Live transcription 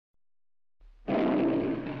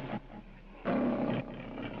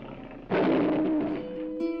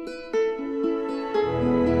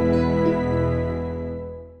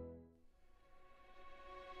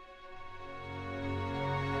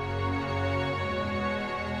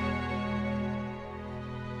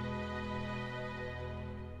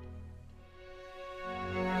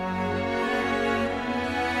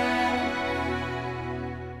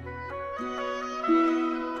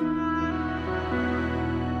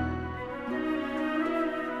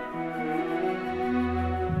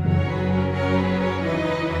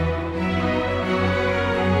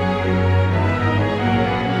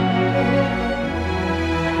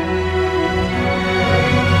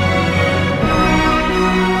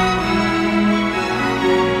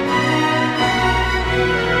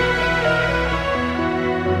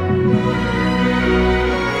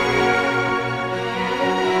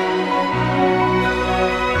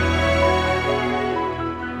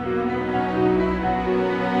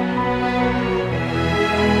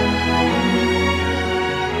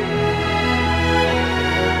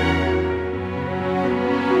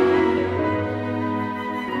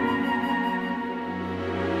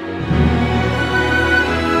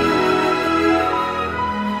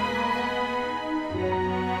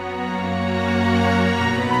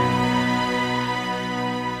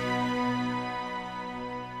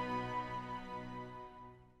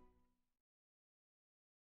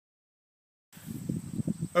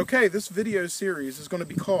Okay, this video series is going to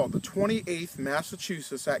be called the 28th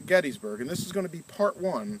Massachusetts at Gettysburg, and this is going to be part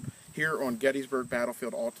one here on Gettysburg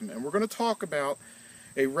Battlefield Ultimate. And we're going to talk about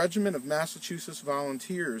a regiment of Massachusetts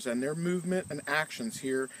volunteers and their movement and actions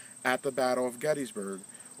here at the Battle of Gettysburg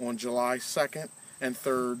on July 2nd and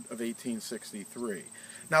 3rd of 1863.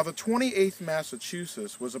 Now, the 28th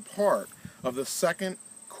Massachusetts was a part of the 2nd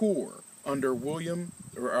Corps under Winfield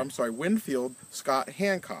Scott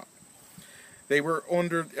Hancock. They were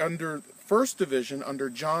under 1st Division under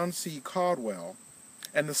John C. Caldwell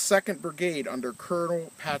and the 2nd Brigade under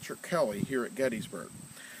Colonel Patrick Kelly here at Gettysburg.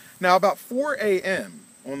 Now, about 4 a.m.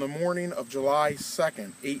 on the morning of July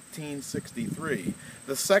 2nd, 1863,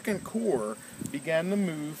 the 2nd Corps began to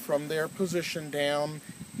move from their position down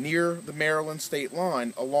near the Maryland state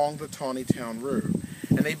line along the Taneytown Road.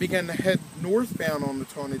 And they began to head northbound on the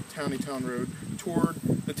Taneytown Road toward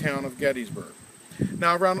the town of Gettysburg.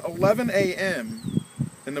 Now, around 11 a.m.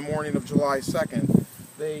 in the morning of July 2nd,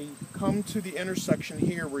 they come to the intersection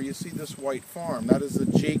here where you see this white farm. That is the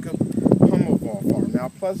Jacob Hummelball farm.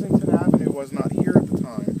 Now, Pleasanton Avenue was not here at the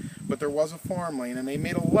time, but there was a farm lane, and they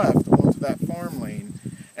made a left onto that farm lane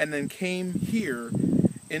and then came here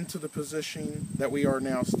into the position that we are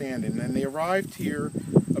now standing. And they arrived here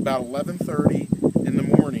about 11:30 in the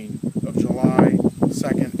morning of July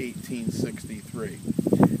 2nd, 1863.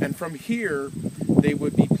 And from here, they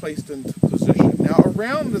would be placed into position. Now,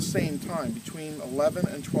 around the same time, between 11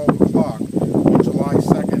 and 12 o'clock on July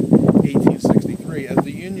 2nd, 1863, as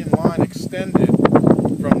the Union line extended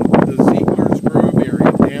from the Ziegler's Grove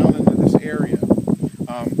area down into this area,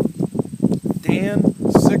 Dan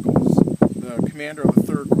Sickles, the commander of the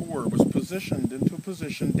 3rd Corps, was positioned into a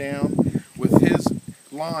position down with his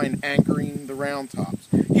line anchoring the Round Tops.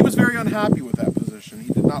 He was very unhappy with that position.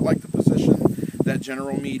 He did not like the position that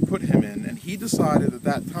General Meade put him in, and he decided at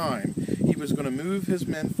that time he was going to move his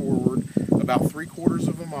men forward about 3/4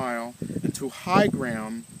 of a mile into high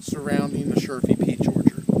ground surrounding the Sherfy Peach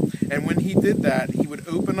Orchard. And when he did that, he would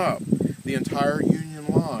open up the entire Union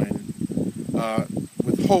line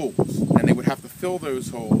with holes, and they would have to fill those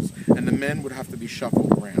holes, and the men would have to be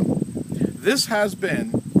shuffled around. This has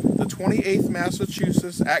been the 28th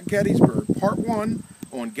Massachusetts at Gettysburg, Part 1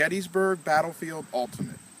 on Gettysburg Battlefield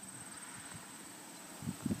Ultimate.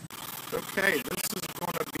 Okay, this is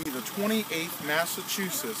going to be the 28th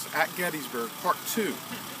Massachusetts at Gettysburg, Part 2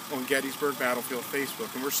 on Gettysburg Battlefield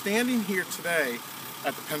Facebook. And we're standing here today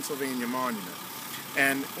at the Pennsylvania Monument.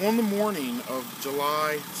 And on the morning of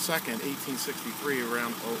July 2nd, 1863,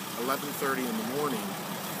 around 11:30 in the morning,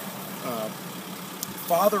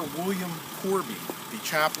 Father William Corby, the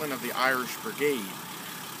chaplain of the Irish Brigade,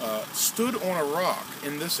 stood on a rock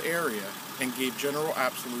in this area and gave general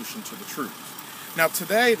absolution to the troops. Now,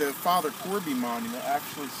 today, the Father Corby Monument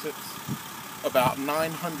actually sits about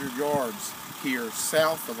 900 yards here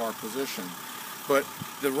south of our position, but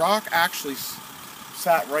the rock actually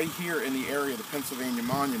sat right here in the area of the Pennsylvania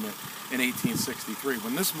Monument in 1863.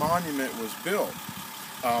 When this monument was built,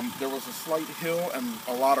 there was a slight hill and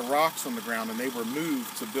a lot of rocks on the ground, and they were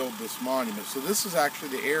moved to build this monument. So this is actually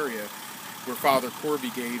the area where Father Corby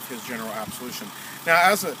gave his general absolution. Now,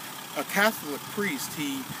 as a Catholic priest,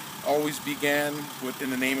 he always began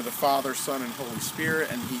in the name of the Father, Son, and Holy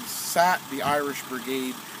Spirit, and he sat the Irish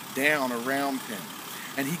Brigade down around him.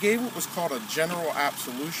 And he gave what was called a general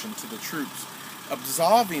absolution to the troops,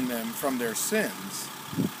 absolving them from their sins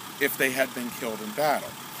if they had been killed in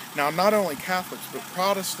battle. Now, not only Catholics, but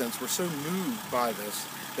Protestants were so moved by this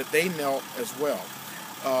that they knelt as well.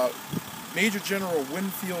 Major General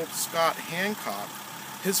Winfield Scott Hancock,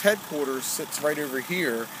 his headquarters sits right over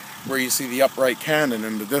here where you see the upright cannon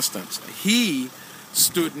in the distance. He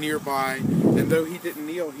stood nearby, and though he didn't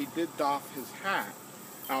kneel, he did doff his hat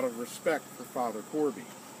out of respect for Father Corby.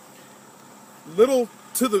 Little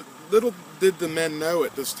did the men know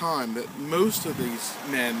at this time that most of these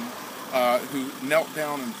men who knelt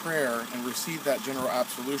down in prayer and received that general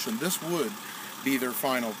absolution, this would be their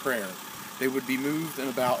final prayer. They would be moved, and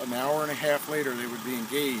about an hour and a half later, they would be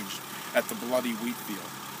engaged at the bloody wheat field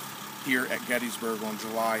here at Gettysburg on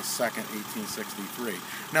July 2nd, 1863.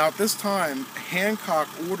 Now, at this time, Hancock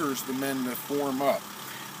orders the men to form up,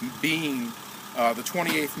 being the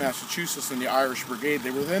 28th Massachusetts and the Irish Brigade. They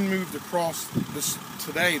were then moved across this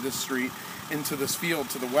street into this field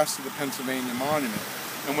to the west of the Pennsylvania Monument.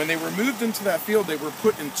 And when they were moved into that field, they were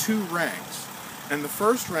put in 2 ranks. And the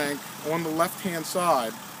first rank on the left-hand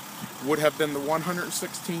side would have been the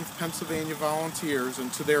 116th Pennsylvania Volunteers,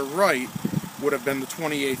 and to their right would have been the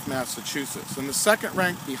 28th Massachusetts. And the second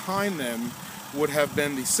rank behind them would have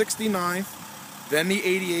been the 69th then the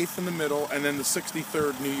 88th in the middle, and then the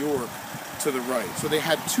 63rd New York to the right. So they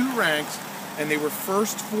had two ranks, and they were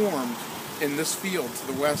first formed in this field to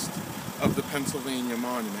the west of the Pennsylvania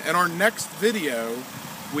Monument. In our next video,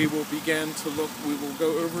 we will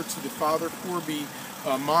go over to the Father Corby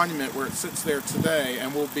monument where it sits there today,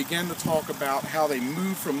 and we'll begin to talk about how they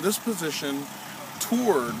moved from this position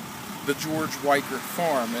toward the George Weichert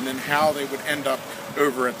farm, and then how they would end up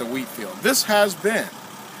over at the wheat field. This has been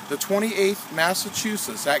the 28th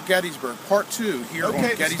Massachusetts at Gettysburg, Part 2 here on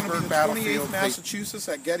Gettysburg Battlefield. 28th Massachusetts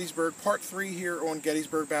at Gettysburg, Part 3 here on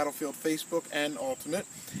Gettysburg Battlefield Facebook and Ultimate.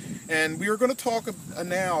 And we are going to talk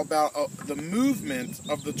now about the movement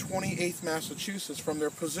of the 28th Massachusetts from their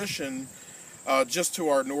position just to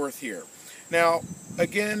our north here. Now,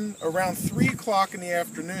 again, around 3 o'clock in the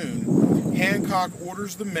afternoon, Hancock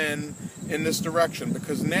orders the men in this direction,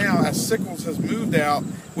 because now, as Sickles has moved out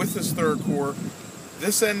with his 3rd Corps,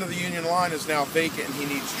 this end of the Union line is now vacant, and he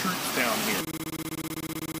needs troops down here.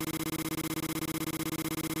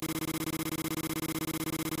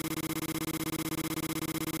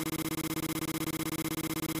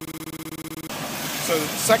 So the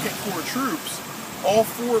 2nd Corps troops, all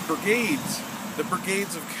 4 brigades, the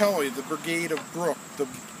brigades of Kelly, the brigade of Brooke,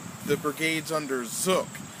 the brigades under Zook,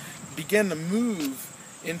 began to move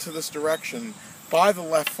into this direction by the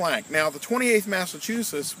left flank. Now, the 28th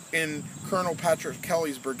Massachusetts, in Colonel Patrick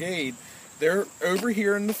Kelly's brigade, they're over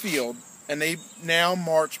here in the field, and they now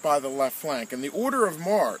march by the left flank. And the order of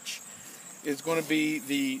march is going to be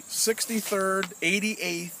the 63rd,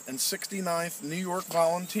 88th, and 69th New York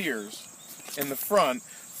Volunteers in the front,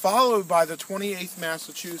 followed by the 28th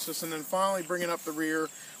Massachusetts, and then finally bringing up the rear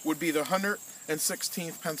would be the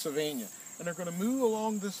 116th Pennsylvania. And they're going to move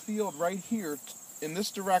along this field right here in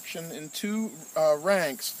this direction in 2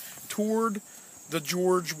 ranks toward the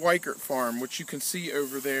George Weichert farm, which you can see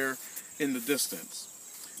over there in the distance.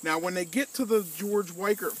 Now, when they get to the George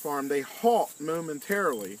Weichert farm, they halt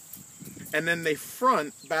momentarily, and then they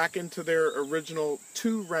front back into their original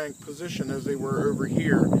 2-rank position as they were over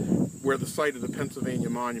here, where the site of the Pennsylvania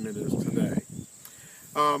Monument is today.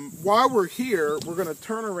 While we're here, we're going to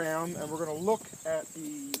turn around and we're going to look at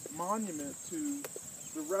the monument to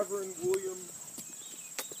the Reverend William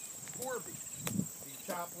Corby, the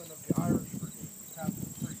chaplain of the Irish Brigade, the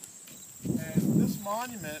Catholic priest. And this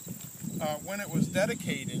monument, when it was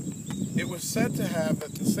dedicated, it was said to have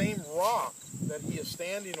that the same rock that he is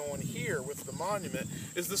standing on here with the monument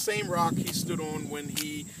is the same rock he stood on when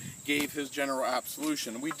he gave his general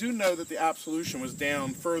absolution. We do know that the absolution was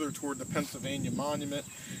down further toward the Pennsylvania Monument,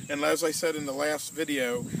 and as I said in the last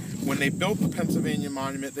video, when they built the Pennsylvania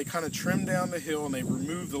Monument, they kind of trimmed down the hill and they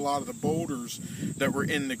removed a lot of the boulders that were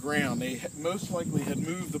in the ground. They most likely had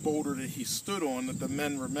moved the boulder that he stood on, that the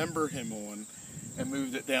men remember him on, and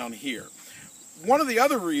moved it down here. One of the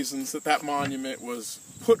other reasons that that monument was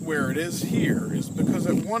put where it is here is because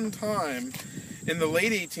at one time, in the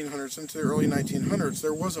late 1800s into the early 1900s,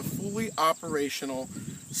 there was a fully operational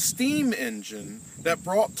steam engine that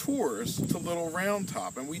brought tourists to Little Round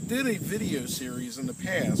Top. And we did a video series in the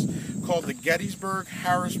past called the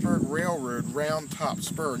Gettysburg-Harrisburg Railroad Round Top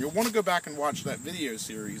Spur. And you'll want to go back and watch that video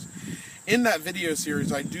series. In that video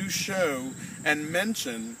series, I do show and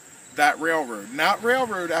mention that railroad. And that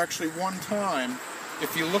railroad actually one time,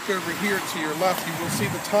 if you look over here to your left, you will see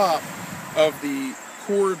the top of the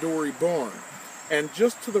corridory barn. And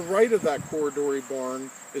just to the right of that corridory barn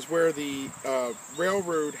is where the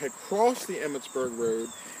railroad had crossed the Emmitsburg Road.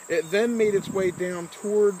 It then made its way down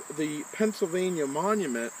toward the Pennsylvania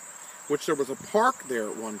Monument, which there was a park there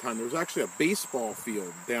at one time. There was actually a baseball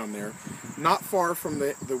field down there, not far from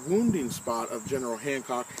the wounding spot of General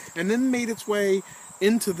Hancock, and then made its way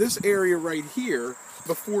into this area right here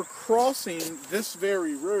before crossing this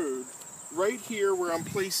very road right here where I'm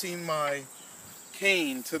placing my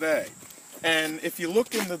cane today. And if you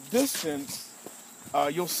look in the distance,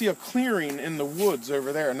 you'll see a clearing in the woods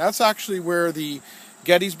over there. And that's actually where the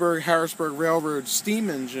Gettysburg-Harrisburg Railroad steam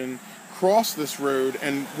engine crossed this road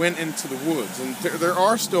and went into the woods. And there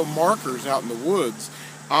are still markers out in the woods,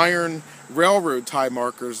 iron railroad tie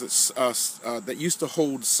markers that used to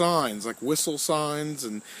hold signs, like whistle signs,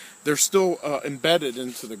 and they're still embedded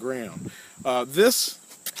into the ground. This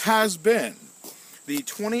has been the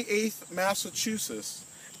 28th Massachusetts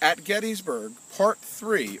at Gettysburg, Part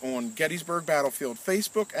 3 on Gettysburg Battlefield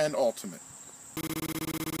Facebook and Ultimate.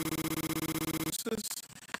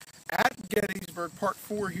 At Gettysburg, Part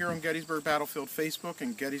 4 here on Gettysburg Battlefield Facebook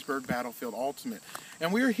and Gettysburg Battlefield Ultimate.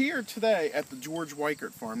 And we are here today at the George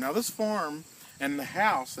Weichert farm. Now this farm and the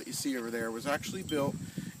house that you see over there was actually built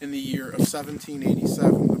in the year of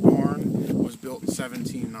 1787. The barn was built in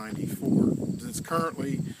 1794. and it's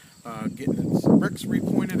currently getting its bricks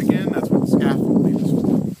repointed again. That's what the scaffolding is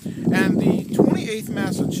for. And the 28th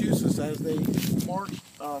Massachusetts, as they marched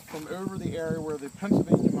from over the area where the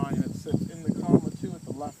Pennsylvania monument sits in the column 2 at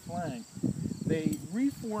the left flank, they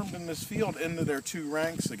reformed in this field into their two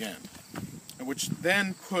ranks again, which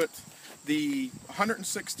then put the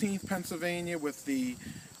 116th Pennsylvania with the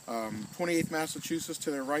 28th Massachusetts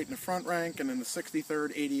to their right in the front rank, and then the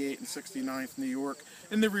 63rd, 88th, and 69th New York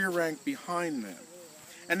in the rear rank behind them.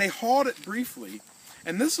 And they halted briefly,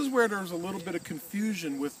 and this is where there's a little bit of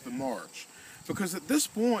confusion with the march, because at this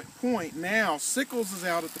point now, Sickles is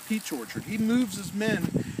out at the peach orchard. He moves his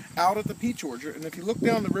men out at the peach orchard, and if you look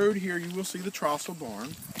down the road here, you will see the Trossel barn,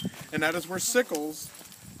 and that is where Sickles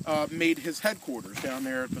made his headquarters, down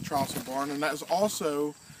there at the Trossel barn, and that is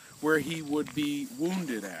also where he would be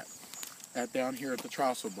wounded at down here at the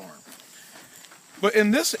Trossel barn. But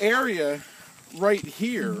in this area right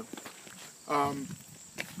here,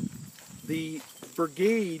 the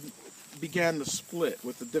brigade began to split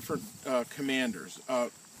with the different commanders.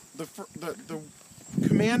 The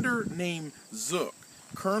commander named Zook,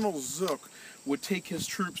 Colonel Zook, would take his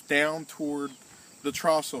troops down toward the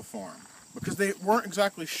Trossel farm, because they weren't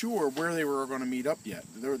exactly sure where they were going to meet up yet.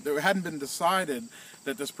 There hadn't been decided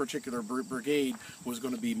that this particular brigade was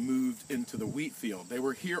going to be moved into the wheat field. They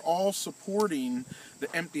were here all supporting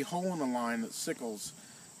the empty hole in the line that Sickles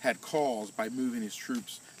had caused by moving his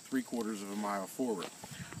troops 3/4 of a mile forward.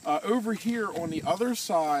 Over here on the other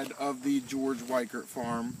side of the George Weichert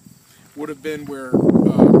farm would have been where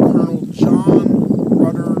Colonel John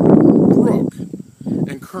Rudder Brooke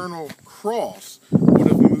and Colonel Cross would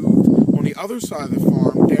have moved on the other side of the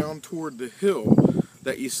farm down toward the hill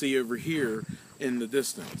that you see over here in the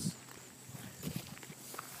distance.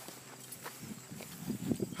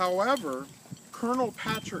 However, Colonel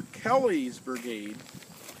Patrick Kelly's brigade,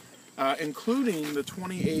 including the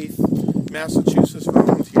 28th Massachusetts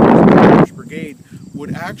Volunteers Brigade,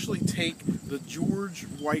 would actually take the George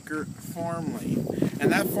Weichert farm lane.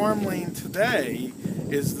 And that farm lane today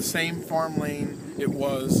is the same farm lane it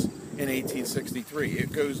was in 1863.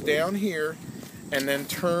 It goes down here and then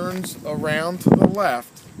turns around to the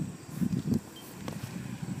left.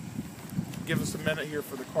 Give us a minute here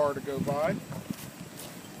for the car to go by.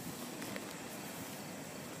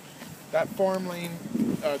 That farm lane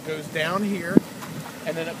goes down here,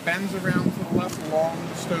 and then it bends around to the left along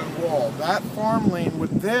the stone wall. That farm lane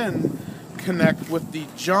would then connect with the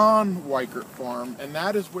John Weichert farm, and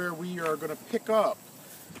that is where we are going to pick up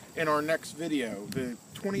in our next video. The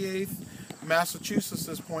 28th Massachusetts at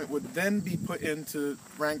this point would then be put into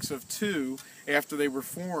ranks of 2 after they were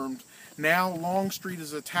formed. Now Longstreet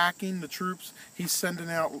is attacking the troops. He's sending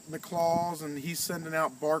out McLaws and he's sending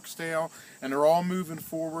out Barksdale, and they're all moving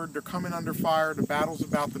forward. They're coming under fire. The battle's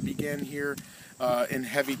about to begin here in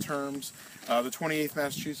heavy terms. The 28th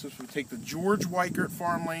Massachusetts would take the George Weichert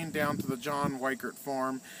farm lane down to the John Weichert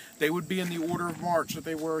farm. They would be in the order of march that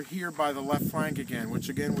they were here by the left flank again, which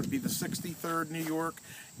again would be the 63rd New York,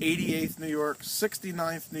 88th New York,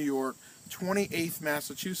 69th New York, 28th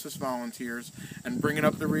Massachusetts Volunteers, and bringing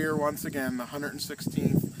up the rear once again, the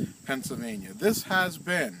 116th Pennsylvania. This has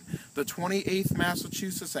been the 28th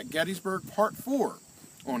Massachusetts at Gettysburg Part 4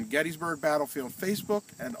 on Gettysburg Battlefield Facebook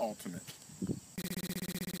and Ultimate.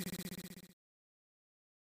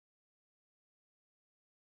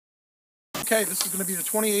 Okay, this is going to be the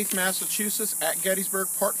 28th Massachusetts at Gettysburg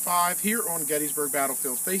Part 5 here on Gettysburg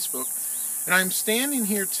Battlefield Facebook. And I'm standing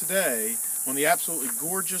here today on the absolutely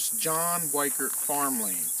gorgeous John Weichert farm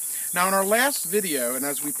lane. Now in our last video, and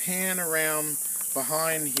as we pan around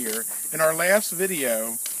behind here, in our last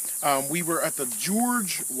video we were at the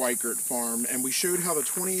George Weichert farm, and we showed how the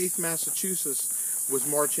 28th Massachusetts was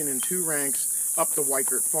marching in 2 ranks up the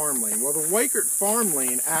Weichert farm lane. Well, the Weichert farm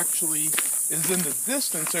lane actually is in the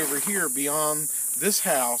distance over here beyond this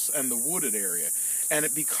house and the wooded area. And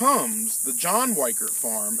it becomes the John Weichert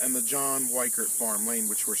farm and the John Weichert farm lane,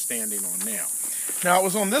 which we're standing on now. Now, it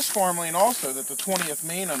was on this farm lane also that the 20th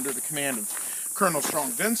Maine, under the command of Colonel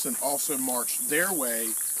Strong Vincent, also marched their way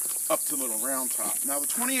up to Little Round Top. Now, the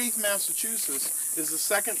 28th Massachusetts is the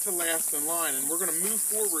second to last in line, and we're going to move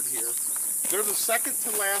forward here. They're the second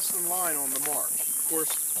to last in line on the march. Of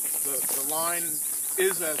course, the line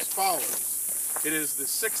is as follows. It is the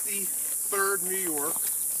 63rd New York,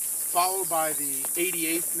 followed by the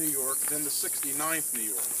 88th New York, then the 69th New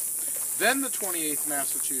York. Then the 28th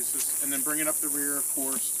Massachusetts, and then bringing up the rear, of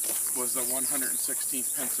course, was the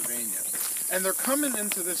 116th Pennsylvania. And they're coming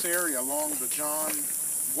into this area along the John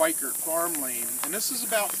Weichert farm lane, and this is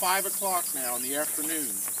about 5 o'clock now in the afternoon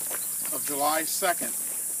of July 2nd,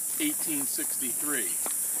 1863.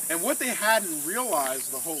 And what they hadn't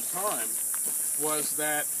realized the whole time was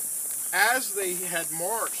that as they had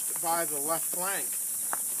marched by the left flank,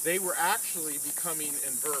 they were actually becoming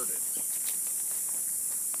inverted.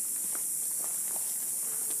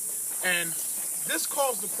 And this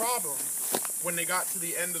caused the problem when they got to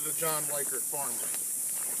the end of the John Weichert farmway.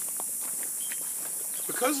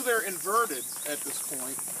 Because they're inverted at this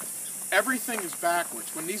point, everything is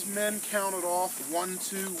backwards. When these men counted off 1,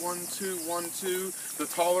 2, 1, 2, 1, 2, the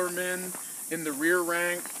taller men in the rear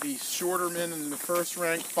rank, the shorter men in the first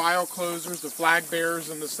rank, file closers, the flag bearers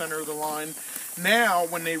in the center of the line. Now,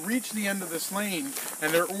 when they reach the end of this lane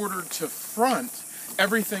and they're ordered to front,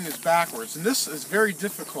 everything is backwards. And this is very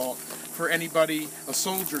difficult for anybody, a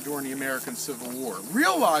soldier during the American Civil War.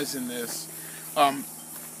 Realizing this,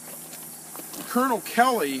 Colonel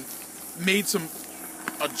Kelly made some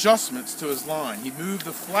adjustments to his line. He moved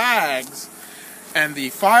the flags and the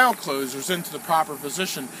file closers into the proper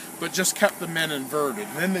position, but just kept the men inverted.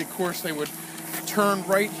 And then, of course, they would turn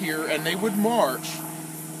right here and they would march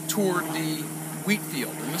toward the wheat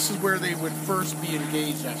field. And this is where they would first be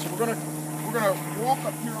engaged at. So we're gonna walk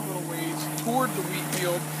up here a little ways toward the wheat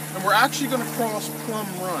field, and we're actually going to cross Plum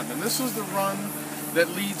Run. And this is the run that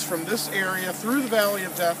leads from this area through the Valley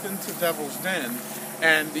of Death into Devil's Den.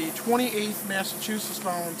 And the 28th Massachusetts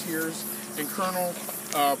Volunteers and Colonel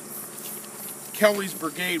Kelly's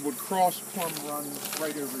brigade would cross Plum Run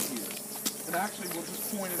right over here. And actually, we'll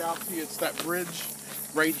just point it out to you. It's that bridge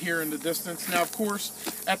right here in the distance. Now, of course,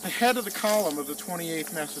 at the head of the column of the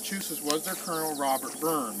 28th Massachusetts was their Colonel Robert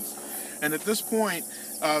Burns. And at this point,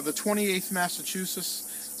 the 28th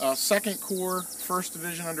Massachusetts 2nd Corps, 1st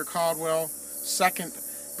Division under Caldwell,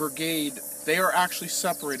 2nd Brigade, they are actually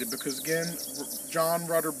separated because, again, John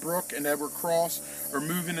Rutter Brooke and Edward Cross are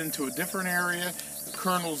moving into a different area.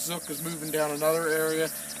 Colonel Zook is moving down another area,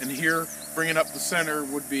 and here, bringing up the center,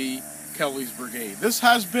 would be Kelly's brigade. This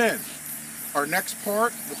has been our next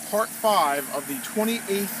part, the part 5 of the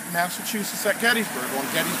 28th Massachusetts at Gettysburg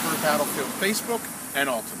on Gettysburg Battlefield Facebook and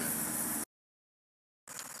Ultimate.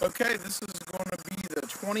 Okay, this is going to be the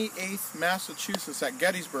 28th Massachusetts at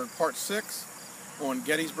Gettysburg, part 6 on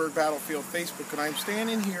Gettysburg Battlefield Facebook, and I'm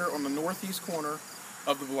standing here on the northeast corner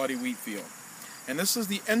of the Bloody Wheat Field. And this is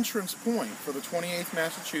the entrance point for the 28th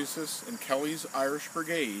Massachusetts and Kelly's Irish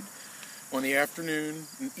Brigade on the afternoon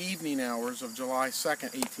and evening hours of July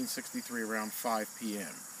 2nd, 1863, around 5 p.m.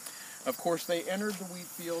 Of course, they entered the wheat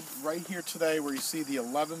field right here today where you see the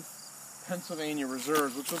 11th Pennsylvania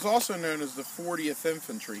Reserves, which was also known as the 40th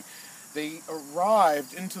Infantry. They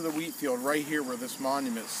arrived into the wheat field right here where this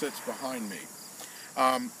monument sits behind me.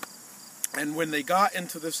 And when they got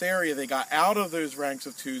into this area, they got out of those ranks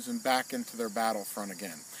of twos and back into their battlefront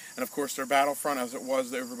again. And of course, their battlefront, as it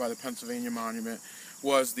was over by the Pennsylvania Monument,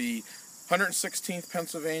 was the 116th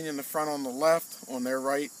Pennsylvania in the front on the left. On their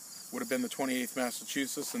right would have been the 28th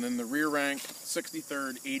Massachusetts, and then the rear rank,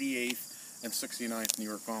 63rd, 88th, and 69th New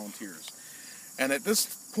York Volunteers. And at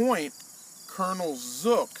this point, Colonel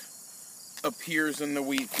Zook appears in the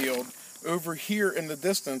wheat field over here in the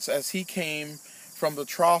distance as he came from the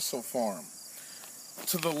Trossel farm.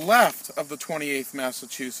 To the left of the 28th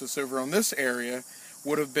Massachusetts, over on this area,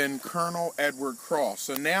 would have been Colonel Edward Cross.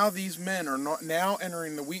 So now these men are now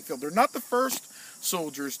entering the wheat field. They're not the first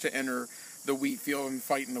soldiers to enter the wheat field and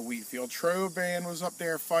fight in the wheat field. Troban was up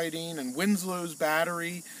there fighting, and Winslow's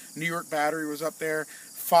battery, New York battery, was up there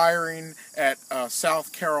firing at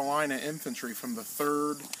South Carolina infantry from the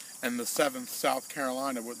 3rd and the 7th South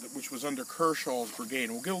Carolina, which was under Kershaw's brigade.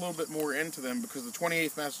 And we'll get a little bit more into them because the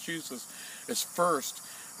 28th Massachusetts is first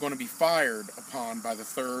going to be fired upon by the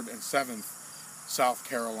 3rd and 7th South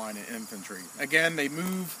Carolina infantry. Again, they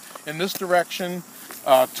move in this direction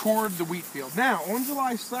toward the wheat field. Now, on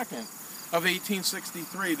July 2nd of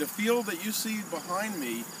 1863, the field that you see behind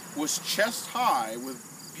me was chest high with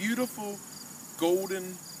beautiful golden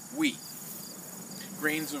wheat,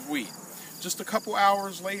 grains of wheat. Just a couple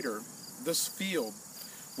hours later, this field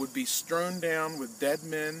would be strewn down with dead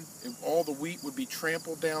men. All the wheat would be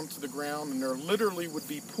trampled down to the ground, and there literally would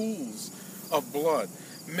be pools of blood.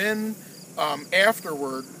 Men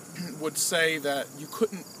afterward would say that you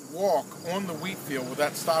couldn't walk on the wheat field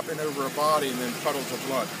without stopping over a body and then puddles of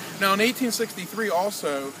blood. Now, in 1863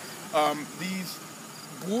 also, these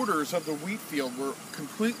borders of the wheat field were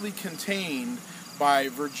completely contained by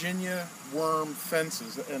Virginia worm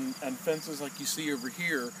fences, and fences like you see over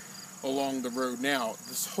here along the road now.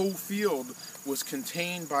 This whole field was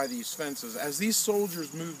contained by these fences. As these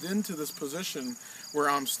soldiers moved into this position where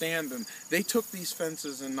I'm standing, they took these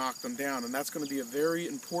fences and knocked them down, and that's going to be a very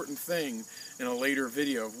important thing in a later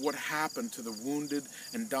video of what happened to the wounded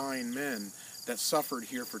and dying men that suffered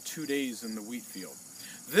here for 2 days in the wheat field.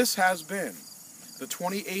 This has been the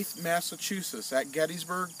 28th Massachusetts at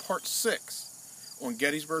Gettysburg, Part 6 on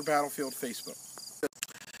Gettysburg Battlefield Facebook.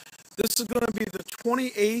 This is going to be the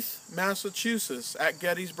 28th Massachusetts at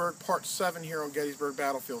Gettysburg, Part 7 here on Gettysburg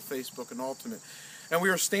Battlefield Facebook and Ultimate. And we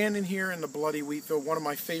are standing here in the bloody wheat field, one of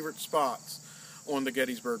my favorite spots on the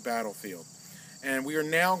Gettysburg Battlefield. And we are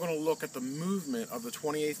now going to look at the movement of the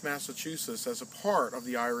 28th Massachusetts as a part of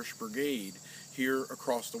the Irish Brigade here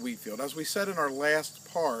across the wheat field. As we said in our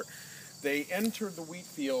last part, they entered the wheat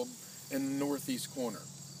field in the northeast corner.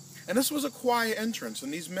 And this was a quiet entrance,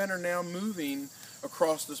 and these men are now moving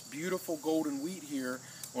across this beautiful golden wheat here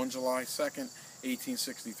on July 2nd,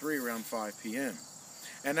 1863, around 5 p.m.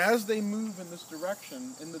 And as they move in this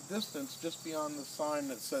direction, in the distance, just beyond the sign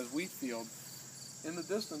that says wheat field, in the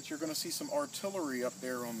distance you're going to see some artillery up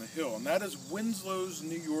there on the hill, and that is Winslow's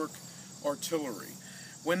New York artillery.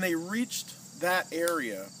 When they reached that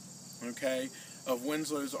area, okay, of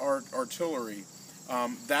Winslow's artillery,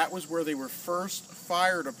 that was where they were first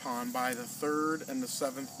fired upon by the 3rd and the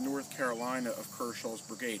 7th North Carolina of Kershaw's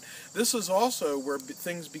brigade. This is also where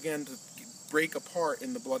things began to break apart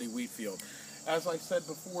in the bloody wheat field. As I said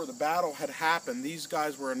before, the battle had happened. These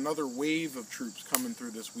guys were another wave of troops coming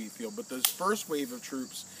through this wheat field, but this first wave of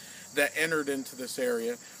troops that entered into this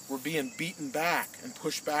area were being beaten back and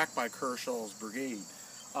pushed back by Kershaw's brigade.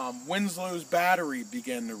 Winslow's battery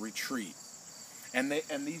began to retreat. And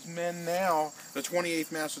these men now, the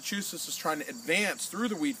 28th Massachusetts is trying to advance through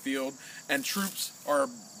the wheat field, and troops are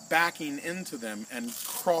backing into them and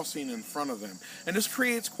crossing in front of them. And this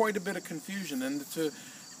creates quite a bit of confusion. And to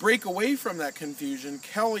break away from that confusion,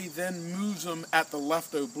 Kelly then moves them at the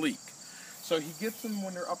left oblique. So he gets them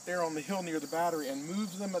when they're up there on the hill near the battery and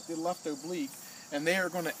moves them at the left oblique, and they are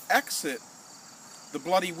going to exit the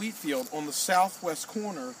bloody wheat field on the southwest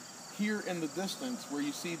corner here in the distance, where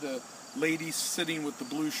you see the lady sitting with the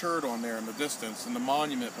blue shirt on there in the distance and the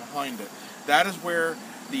monument behind it. That is where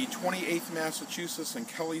the 28th Massachusetts and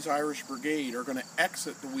Kelly's Irish Brigade are going to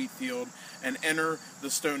exit the wheat field and enter the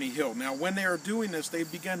Stony Hill. Now, when they are doing this, they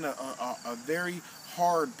begin a very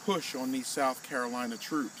hard push on these South Carolina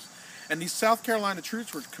troops. And these South Carolina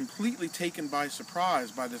troops were completely taken by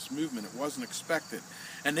surprise by this movement. It wasn't expected.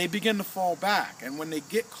 And they begin to fall back. And when they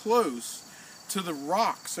get close to the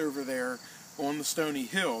rocks over there on the Stony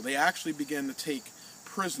Hill, they actually begin to take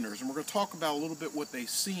prisoners. And we're going to talk about a little bit what they've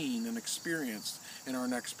seen and experienced in our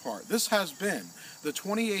next part. This has been the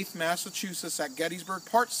 28th Massachusetts at Gettysburg,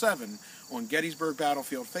 Part 7 on Gettysburg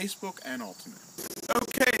Battlefield Facebook and Ultimate.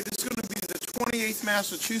 Okay, this is going to be the 28th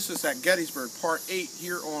Massachusetts at Gettysburg, Part 8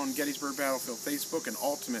 here on Gettysburg Battlefield Facebook and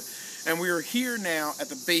Ultimate. And we are here now at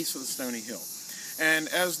the base of the Stony Hill. And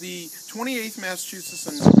as the 28th Massachusetts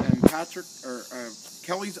and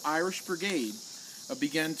Kelly's Irish Brigade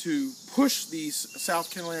began to push these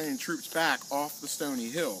South Carolinian troops back off the Stony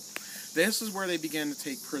Hill, this is where they began to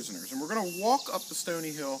take prisoners. And we're going to walk up the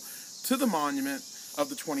Stony Hill to the monument of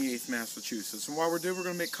the 28th Massachusetts. And while we're doing, we're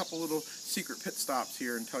going to make a couple little secret pit stops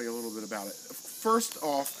here and tell you a little bit about it. First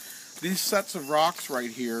off, these sets of rocks right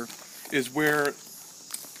here is where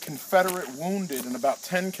Confederate wounded and about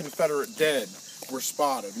 10 Confederate dead were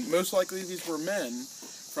spotted. Most likely these were men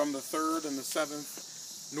from the 3rd and the 7th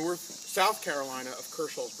South Carolina of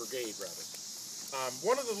Kershaw's brigade, rather.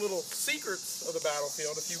 One of the little secrets of the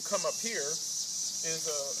battlefield, if you come up here, is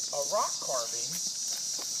a rock carving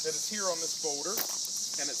that is here on this boulder,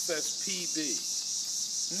 and it says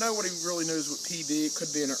PB. Nobody really knows what PB. It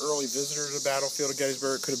could be an early visitor to the battlefield of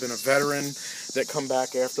Gettysburg. It could have been a veteran that come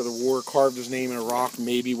back after the war, carved his name in a rock,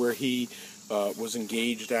 maybe where he was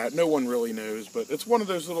engaged at. No one really knows, but it's one of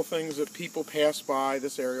those little things that people pass by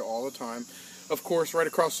this area all the time. Of course, right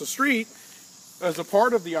across the street, as a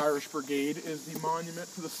part of the Irish Brigade, is the monument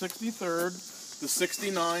to the 63rd, the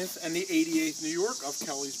 69th, and the 88th New York of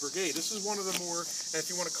Kelly's Brigade. This is one of the more, and if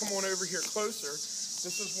you want to come on over here closer,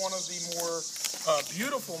 this is one of the more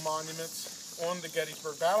beautiful monuments on the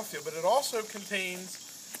Gettysburg battlefield, but it also contains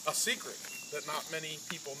a secret that not many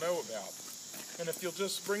people know about. And if you'll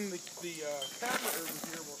just bring the camera over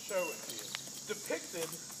here, we'll show it to you. Depicted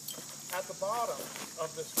at the bottom of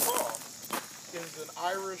this cloth is an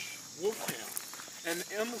Irish wolfhound. And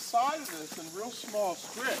on the side of this, in real small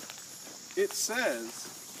script, it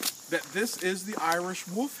says that this is the Irish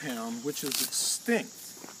wolfhound, which is extinct.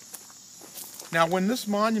 Now, when this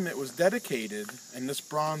monument was dedicated and this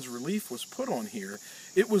bronze relief was put on here,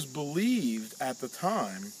 it was believed at the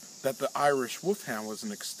time that the Irish wolfhound was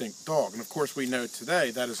an extinct dog. And of course, we know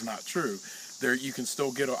today that is not true. You can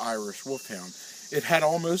still get an Irish wolfhound. It had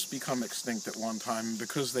almost become extinct at one time, and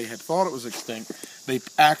because they had thought it was extinct, they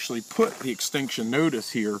actually put the extinction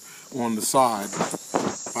notice here on the side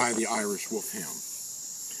by the Irish wolfhound.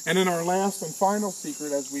 And in our last and final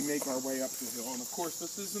secret, as we make our way up the hill, and of course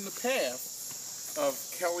this is in the path of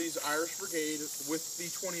Kelly's Irish Brigade with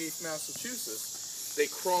the 28th Massachusetts, they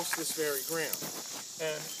cross this very ground.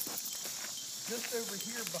 And just over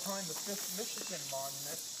here behind the 5th Michigan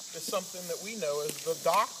Monument is something that we know as the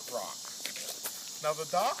Dock Rock. Now the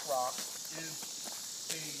Dock Rock is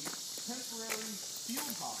a temporary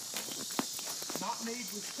field hospital, not made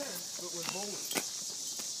with tents, but with boulders.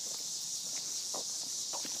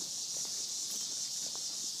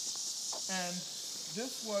 And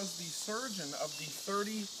this was the surgeon of the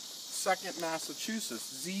 32nd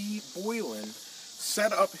Massachusetts, Z. Boylan,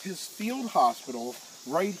 set up his field hospital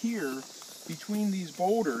right here between these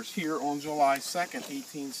boulders here on July 2nd,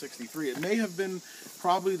 1863. It may have been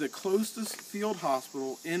probably the closest field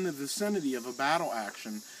hospital in the vicinity of a battle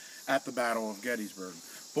action at the Battle of Gettysburg.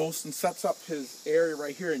 Boylston sets up his area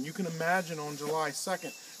right here, and you can imagine on July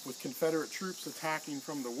 2nd, with Confederate troops attacking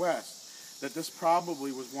from the west, that this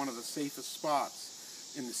probably was one of the safest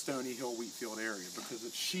spots in the Stony Hill Wheatfield area, because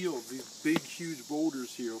it shields, these big huge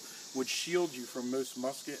boulders here would shield you from most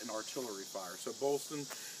musket and artillery fire. So Boylston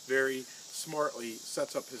very smartly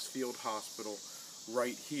sets up his field hospital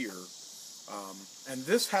right here. And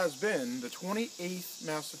this has been the 28th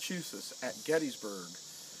Massachusetts at Gettysburg,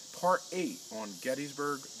 Part 8 on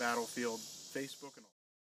Gettysburg Battlefield Facebook and all.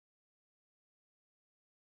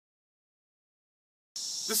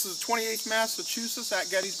 This is the 28th Massachusetts at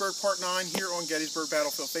Gettysburg, Part 9, here on Gettysburg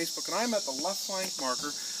Battlefield Facebook, and I'm at the left flank marker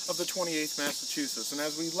of the 28th Massachusetts. And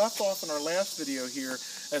as we left off in our last video here,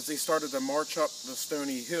 as they started to march up the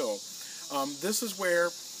Stony Hill, this is where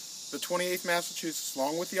the 28th Massachusetts,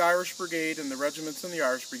 along with the Irish Brigade and the regiments in the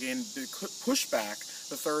Irish Brigade, pushed back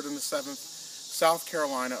the 3rd and the 7th South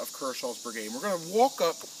Carolina of Kershaw's Brigade. We're going to walk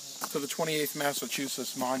up to the 28th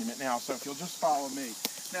Massachusetts Monument now, so if you'll just follow me.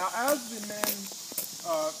 Now, as the men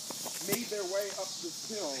made their way up this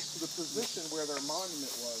hill to the position where their monument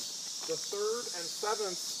was, the 3rd and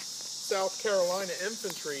 7th South Carolina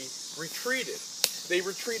Infantry retreated. They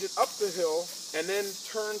retreated up the hill and then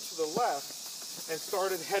turned to the left and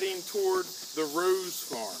started heading toward the Rose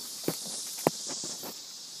Farm.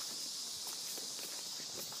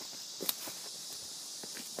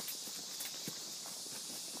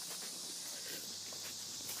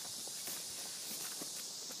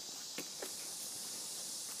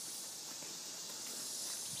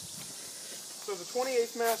 So the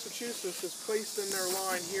 28th Massachusetts is placed in their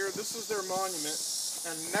line here. This is their monument,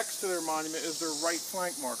 and next to their monument is their right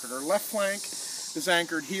flank marker. Their left flank is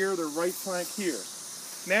anchored here, their right flank here.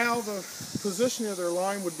 Now the position of their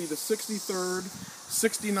line would be the 63rd,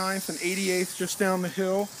 69th, and 88th just down the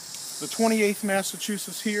hill, the 28th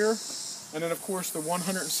Massachusetts here, and then of course the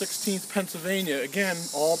 116th Pennsylvania, again,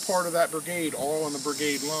 all part of that brigade, all on the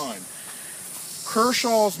brigade line.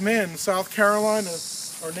 Kershaw's men, South Carolina,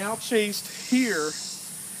 are now chased here,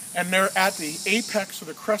 and they're at the apex of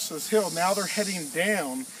the crest of this hill. Now they're heading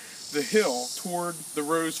down the hill toward the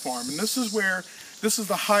Rose Farm, and this is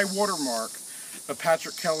the high water mark of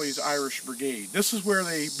Patrick Kelly's Irish Brigade. This is where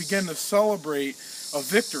they begin to celebrate a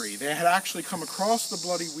victory. They had actually come across the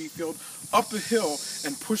bloody wheatfield, up the hill,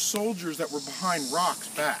 and pushed soldiers that were behind rocks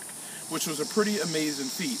back, which was a pretty amazing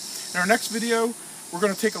feat. In our next video, we're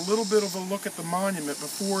going to take a little bit of a look at the monument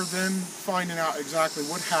before then finding out exactly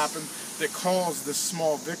what happened that caused this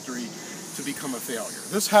small victory to become a failure.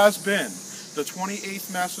 This has been the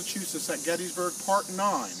 28th Massachusetts at Gettysburg, Part 9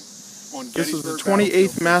 on Gettysburg. This is the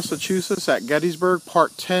 28th Massachusetts at Gettysburg,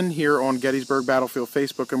 Part 10 here on Gettysburg Battlefield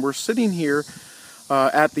Facebook, and we're sitting here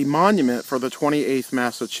at the monument for the 28th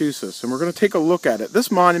Massachusetts, and we're going to take a look at it. This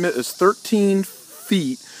monument is 13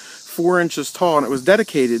 feet 4 inches tall, and it was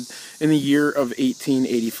dedicated in the year of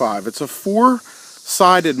 1885. It's a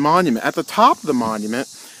 4-sided monument. At the top of the monument,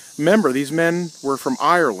 remember, these men were from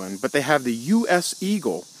Ireland, but they have the U.S.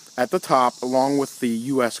 Eagle at the top along with the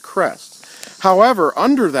U.S. crest. However,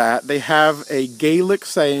 under that, they have a Gaelic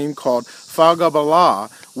saying called Fagabala,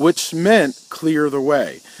 which meant clear the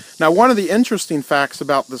way. Now, one of the interesting facts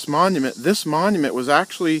about this monument was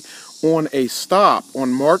actually on a stop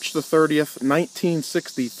on March the 30th,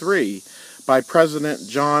 1963 by President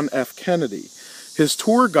John F. Kennedy. His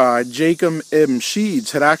tour guide, Jacob M.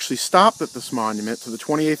 Sheeds, had actually stopped at this monument to the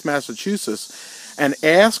 28th Massachusetts and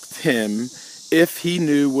asked him if he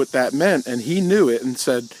knew what that meant, and he knew it and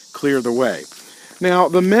said, clear the way. Now,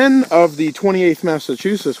 the men of the 28th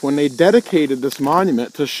Massachusetts, when they dedicated this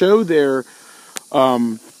monument to show their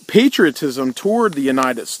patriotism toward the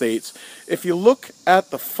United States. If you look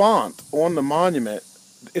at the font on the monument,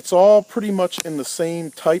 it's all pretty much in the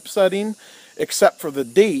same typesetting, except for the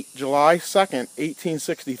date, July 2nd,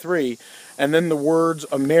 1863, and then the words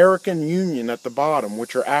American Union at the bottom,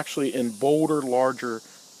 which are actually in bolder, larger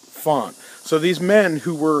font. So these men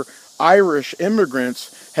who were Irish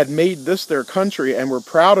immigrants had made this their country and were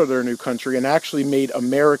proud of their new country and actually made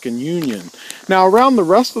American Union. Now around the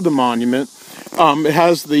rest of the monument, it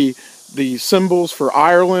has the symbols for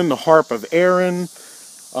Ireland, the Harp of Erin,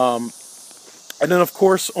 and then of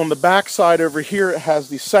course on the back side over here it has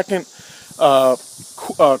the 2nd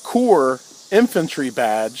Corps infantry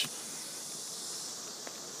badge,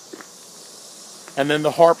 and then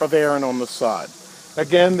the Harp of Erin on the side.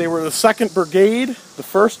 Again, they were the 2nd Brigade, the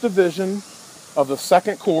 1st Division of the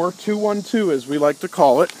 2nd Corps, 212 as we like to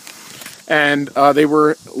call it, and they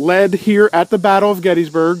were led here at the Battle of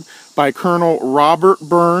Gettysburg by Colonel Robert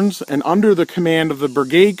Burns and under the command of the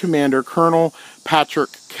brigade commander, Colonel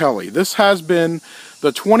Patrick Kelly. This has been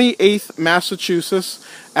the 28th Massachusetts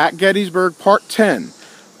at Gettysburg, Part 10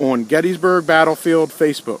 on Gettysburg Battlefield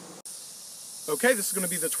Facebook. Okay, this is going to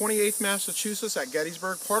be the 28th Massachusetts at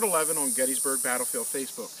Gettysburg, Part 11 on Gettysburg Battlefield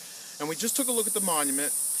Facebook. And we just took a look at the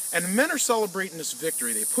monument, and the men are celebrating this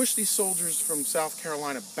victory. They pushed these soldiers from South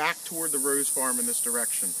Carolina back toward the Rose Farm in this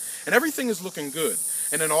direction. And everything is looking good.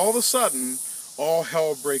 And then all of a sudden, all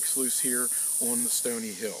hell breaks loose here on the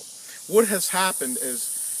Stony Hill. What has happened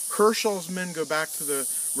is Kershaw's men go back to the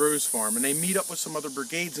Rose Farm, and they meet up with some other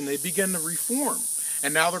brigades, and they begin to reform.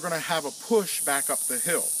 And now they're going to have a push back up the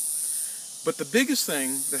hill. But the biggest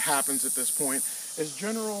thing that happens at this point is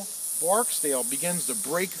General Barksdale begins to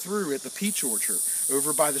break through at the peach orchard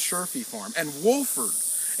over by the Sherfy farm, and Wolford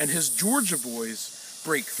and his Georgia boys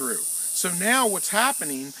break through. So now what's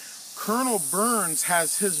happening, Colonel Burns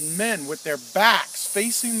has his men with their backs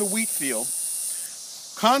facing the wheat field,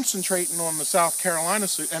 concentrating on the South Carolina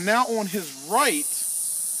suit, and now on his right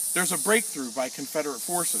there's a breakthrough by Confederate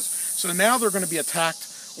forces. So now they're going to be attacked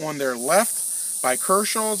on their left by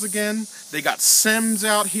Kershaw's again. They got Sims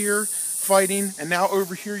out here fighting, and now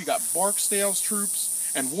over here you got Barksdale's troops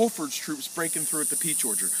and Wolford's troops breaking through at the peach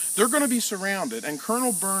orchard. They're going to be surrounded, and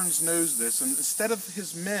Colonel Burns knows this, and instead of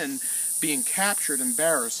his men being captured and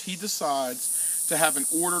embarrassed, he decides to have an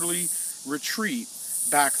orderly retreat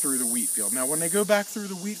back through the wheat field. Now when they go back through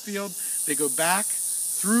the wheat field, they go back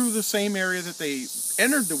through the same area that they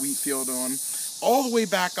entered the wheat field on, all the way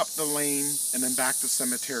back up the lane and then back to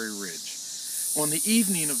Cemetery Ridge. On the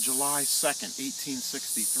evening of July 2nd,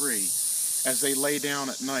 1863, as they lay down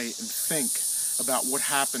at night and think about what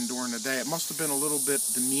happened during the day, it must have been a little bit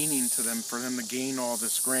demeaning to them for them to gain all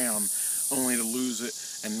this ground only to lose it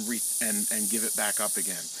and give it back up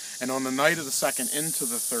again. And on the night of the 2nd into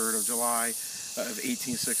the 3rd of July of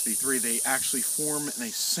 1863, they actually form in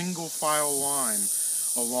a single file line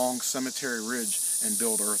along Cemetery Ridge and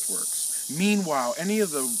build earthworks. Meanwhile, any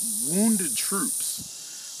of the wounded troops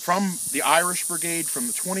from the Irish Brigade, from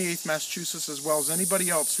the 28th Massachusetts, as well as anybody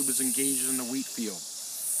else who was engaged in the wheat field,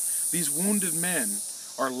 these wounded men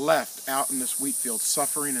are left out in this wheat field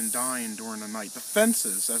suffering and dying during the night. The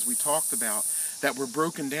fences, as we talked about, that were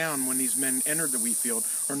broken down when these men entered the wheat field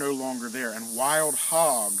are no longer there, and wild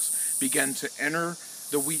hogs began to enter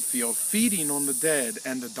the wheat field, feeding on the dead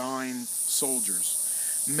and the dying soldiers.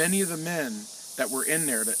 Many of the men that were in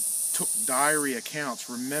there that took diary accounts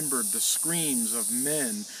remembered the screams of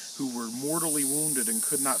men who were mortally wounded and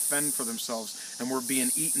could not fend for themselves and were being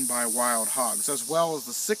eaten by wild hogs, as well as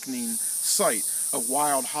the sickening sight of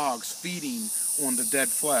wild hogs feeding on the dead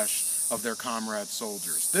flesh of their comrade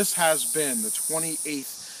soldiers. This has been the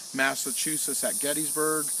 28th Massachusetts at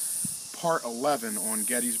Gettysburg, Part 11 on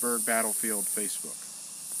Gettysburg Battlefield Facebook.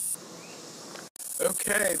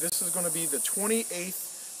 Okay, this is going to be the 28th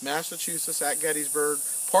Massachusetts at Gettysburg,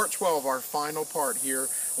 Part 12, our final part here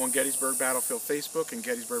on Gettysburg Battlefield Facebook and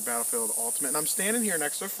Gettysburg Battlefield Ultimate. And I'm standing here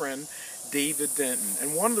next to a friend, David Denton.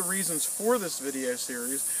 And one of the reasons for this video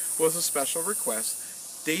series was a special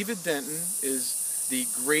request. David Denton is the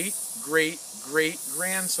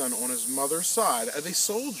great-great-great-grandson on his mother's side of a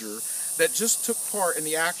soldier that just took part in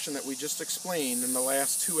the action that we just explained in the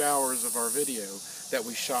last 2 hours of our video that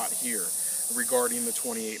we shot here regarding the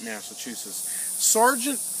 28th Massachusetts.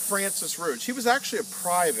 Sergeant Francis Roach, he was actually a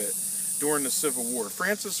private during the Civil War.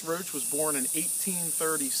 Francis Roach was born in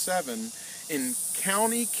 1837 in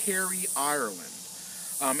County Kerry, Ireland.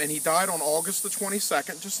 And he died on August the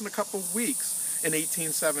 22nd, just in a couple of weeks, in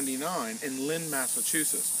 1879 in Lynn,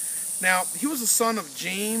 Massachusetts. Now, he was the son of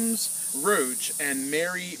James Roach and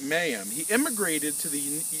Mary Mayhem. He immigrated to the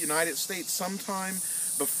United States sometime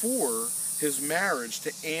before his marriage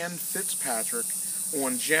to Anne Fitzpatrick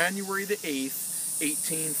on January the 8th,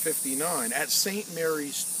 1859, at St.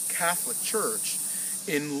 Mary's Catholic Church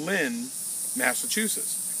in Lynn,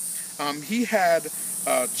 Massachusetts. He had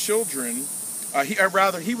children.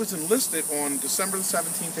 He was enlisted on December the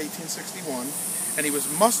 17th, 1861, and he was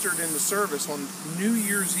mustered into service on New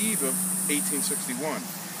Year's Eve of 1861.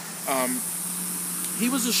 He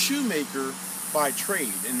was a shoemaker by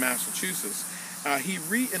trade in Massachusetts. He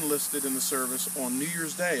re-enlisted in the service on New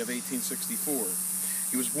Year's Day of 1864.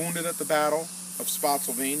 He was wounded at the Battle of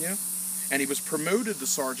Spotsylvania, and he was promoted to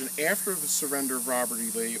sergeant after the surrender of Robert E.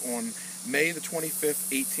 Lee on May the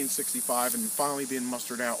 25th, 1865, and finally being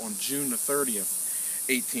mustered out on June the 30th,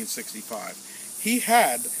 1865. He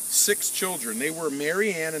had 6 children. They were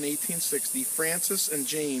Mary Ann in 1860, Francis and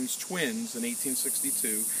James, twins, in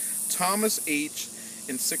 1862, Thomas H.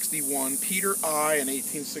 in 61, Peter I. in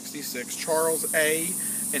 1866, Charles A.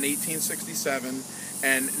 in 1867,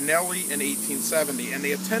 and Nellie in 1870. And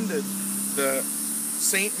they attended the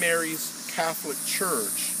St. Mary's Catholic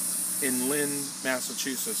Church in Lynn,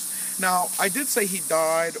 Massachusetts. Now, I did say he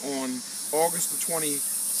died on August the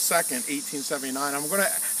 22nd, 1879. I'm going to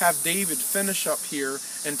have David finish up here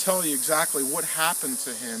and tell you exactly what happened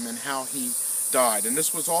to him and how he died. And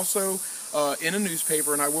this was also in a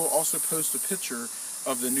newspaper, and I will also post a picture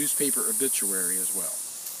of the newspaper obituary as well.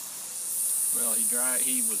 Well,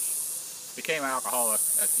 he became alcoholic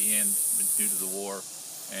at the end due to the war,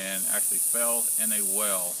 and actually fell in a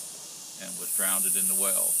well and was drowned in the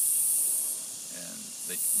well. And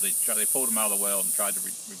they pulled him out of the well and tried to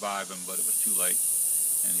revive him, but it was too late,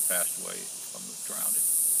 and he passed away from the drowning.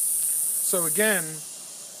 So again,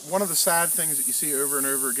 one of the sad things that you see over and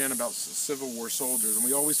over again about Civil War soldiers, and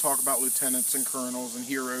we always talk about lieutenants and colonels and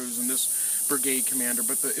heroes and this brigade commander,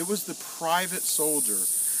 but it was the private soldier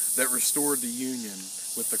that restored the Union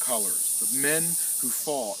with the colors. The men who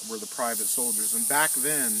fought were the private soldiers, and back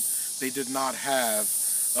then they did not have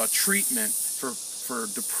treatment for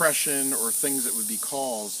depression or things that would be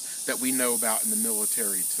caused that we know about in the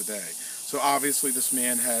military today. So obviously this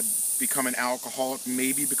man had become an alcoholic,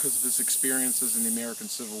 maybe because of his experiences in the American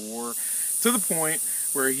Civil War, to the point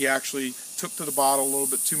where he actually took to the bottle a little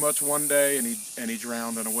bit too much one day and he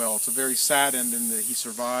drowned in a well. It's a very sad ending that he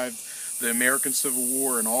survived the American Civil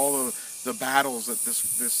War and all the battles that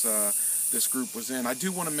this group was in. I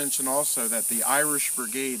do want to mention also that the Irish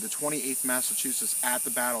Brigade, the 28th Massachusetts, at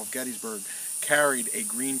the Battle of Gettysburg, carried a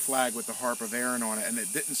green flag with the Harp of Erin on it, and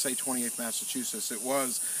it didn't say 28th Massachusetts. It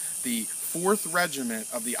was the 4th Regiment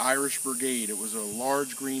of the Irish Brigade. It was a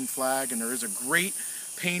large green flag, and there is a great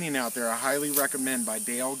painting out there I highly recommend by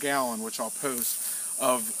Dale Gallen, which I'll post,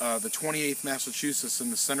 of the 28th Massachusetts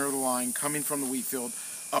in the center of the line coming from the wheat field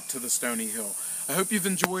up to the Stony Hill. I hope you've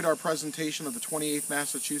enjoyed our presentation of the 28th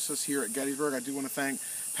Massachusetts here at Gettysburg. I do want to thank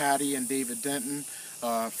Patty and David Denton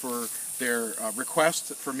for their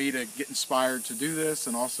request for me to get inspired to do this,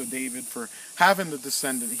 and also David for having the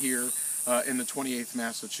descendant here in the 28th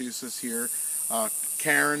Massachusetts here.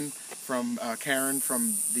 Karen from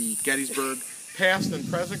the Gettysburg past and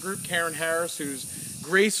present group, Karen Harris, who's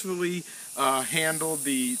gracefully handled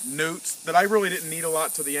the notes that I really didn't need a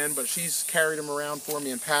lot to the end, but she's carried them around for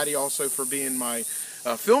me, and Patty also for being my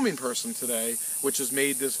filming person today, which has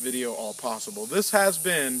made this video all possible. This has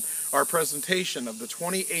been our presentation of the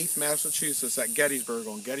 28th Massachusetts at Gettysburg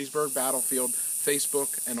on Gettysburg Battlefield,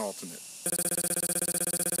 Facebook, and Ultimate.